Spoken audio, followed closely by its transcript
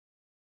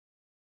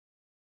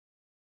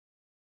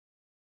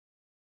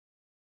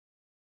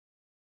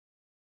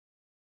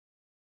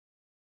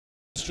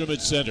Markstrom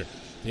at center.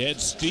 They had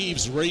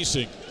Steves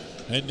racing,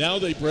 and now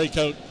they break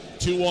out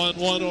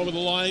 2-on-1 over the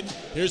line.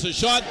 Here's a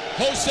shot.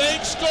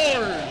 Hosang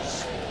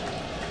scores!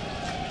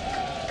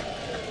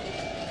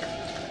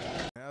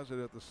 Has it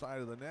at the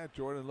side of the net.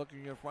 Jordan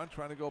looking in front,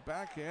 trying to go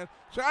backhand.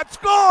 Shot,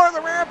 score!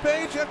 The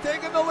Rampage have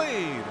taken the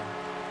lead.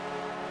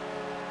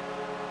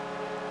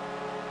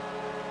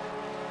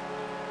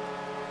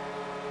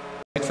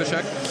 Ett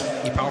försök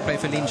i powerplay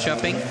för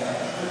Linköping.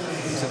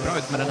 Det ser bra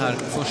ut med den här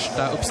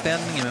första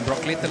uppställningen med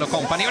Brock Little och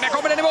company. Och där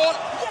kommer den i mål!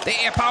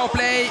 Det är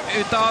powerplay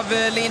utav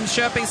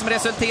Linköping som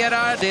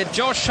resulterar. Det är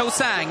Josh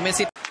Hosang med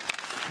sitt...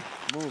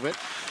 Move it.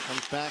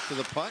 Comes back to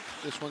the puck.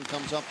 This one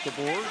comes up the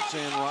boards,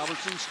 and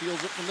Robertson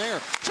steals it from there.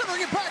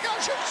 Centering it back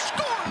out, shoots,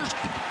 scores!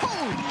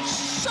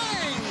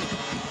 Hosang!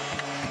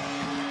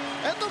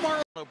 At the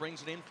mark.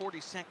 Brings it in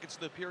 40 seconds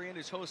to the period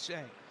is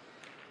Hosang.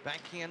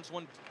 Backhands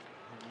one,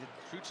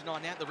 shoots it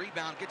on net, the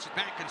rebound, gets it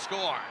back and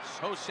scores.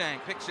 Hosang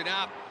picks it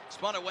up,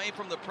 spun away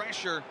from the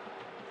pressure.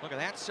 Look at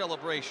that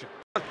celebration.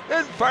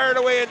 And fired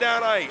away and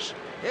down ice.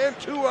 And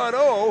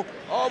 2-on-0,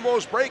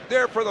 almost break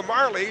there for the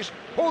Marlies.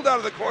 Pulled out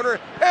of the corner,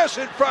 pass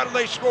in front, and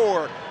they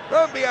score.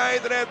 From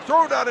behind the net,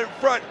 thrown out in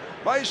front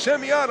by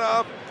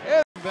Semyonov.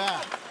 And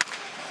back.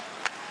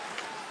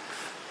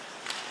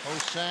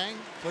 Hosang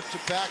puts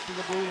it back to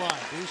the blue line.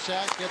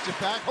 Dusak gets it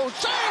back.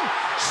 Hosang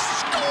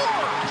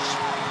scores!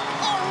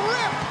 A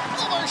rip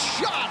of a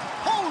shot.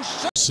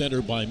 Hosang.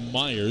 Center by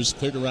Myers,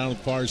 cleared around the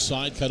far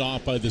side, cut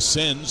off by the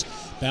Sens.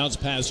 Bounce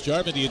past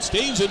Jarvity. It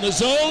stays in the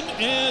zone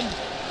and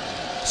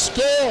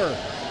score.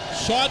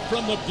 Shot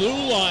from the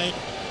blue line.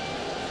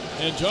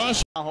 And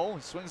Josh Aho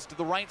swings to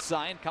the right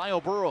side. Kyle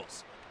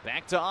Burrows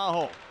back to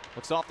Aho.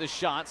 Looks off the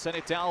shot, sent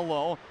it down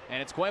low, and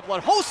it's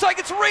Quayblood. Hosang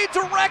gets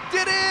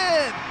redirected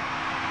in!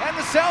 And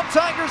the South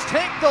Tigers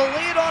take the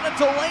lead on a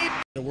delayed.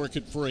 Work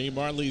it free.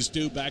 Marlies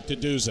do back to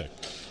Duzek.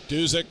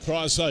 Duzek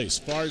cross ice.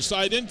 Far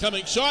side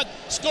incoming shot.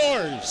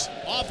 Scores!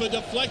 Off a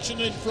deflection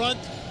in front.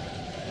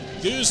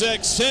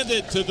 Duzek sent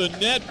it to the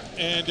net,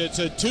 and it's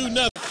a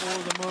 2-0. For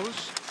the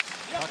Moose.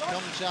 Puck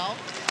comes out.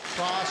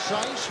 Cross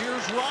ice.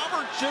 Here's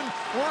Robertson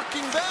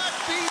working back.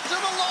 Feeds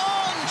him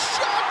along.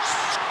 Shot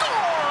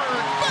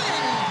scored!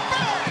 Bang!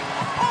 Bang!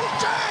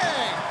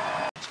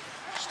 Hosang!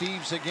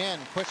 Steves again,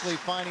 quickly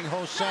finding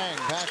Hosang.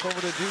 Back over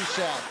to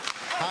Dusak.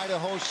 High to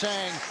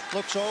Hosang.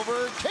 Looks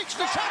over. Takes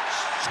the shot.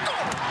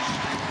 Scores!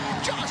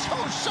 Josh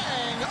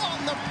Hosang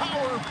on the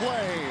power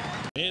play.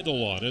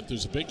 Handle on it.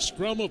 There's a big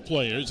scrum of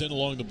players in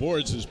along the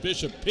boards as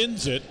Bishop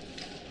pins it.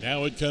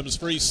 Now it comes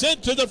free.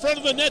 Sent to the front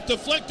of the net.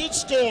 Deflected.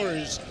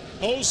 Scores.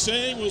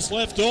 Hosang was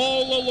left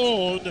all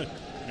alone.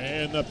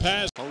 And the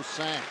pass.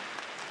 Hosang.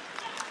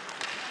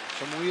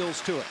 Some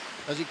wheels to it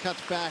as he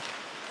cuts back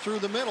through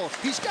the middle.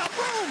 He's got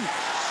room.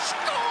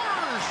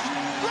 Scores!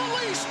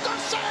 Release the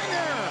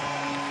Sanger.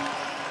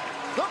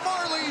 The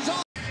Marlies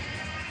on.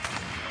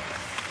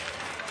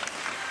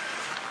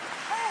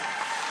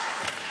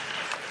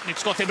 Nytt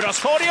skott i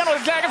bröstkorgen och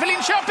ett läge för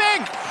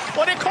Linköping.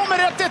 Och det kommer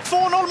ett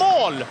 2-0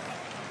 mål.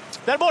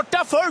 Där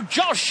borta för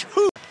Josh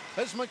Hu.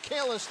 As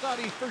Michaelis thought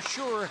he for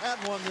sure had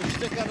one to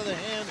stick out of the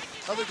hand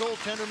of the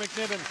goaltender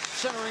McNiven.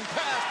 Centering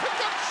pass.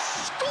 Picked up.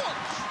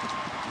 Scores!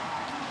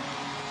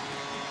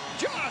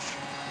 Josh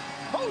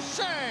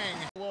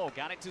Hosang. Low,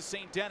 got it to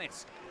St.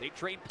 Denis. They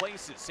trade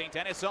places. St.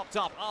 Denis up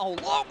top. Oh,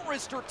 long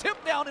wrister,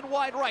 tipped down in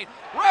wide right.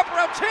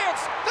 Wraparound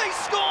chance. They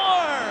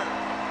score!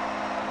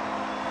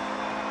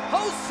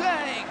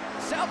 Hosang,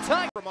 South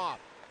Tigers. From off.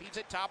 Feeds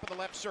it top of the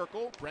left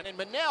circle. Brennan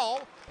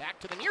Manel back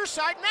to the near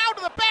side. Now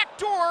to the back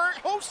door.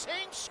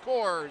 Hosang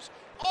scores.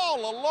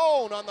 All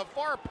alone on the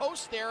far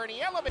post there, and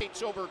he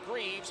elevates over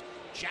Greaves.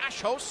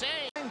 Josh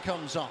Hosang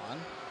Comes on.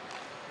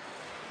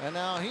 And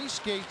now he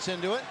skates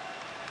into it.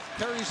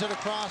 Carries it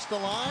across the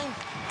line.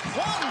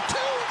 1-2,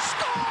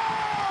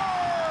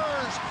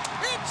 scores!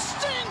 It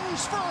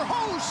stings for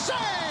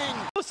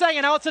Hosang! Hosang,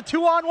 and now it's a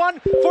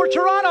 2-on-1 for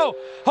Toronto.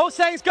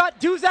 Hosang's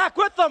got Duzak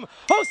with them.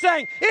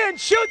 Hosang in,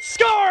 shoots,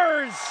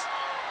 scores!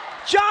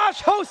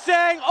 Josh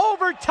Hosang,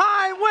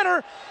 overtime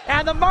winner,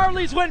 and the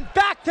Marlies win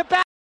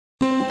back-to-back.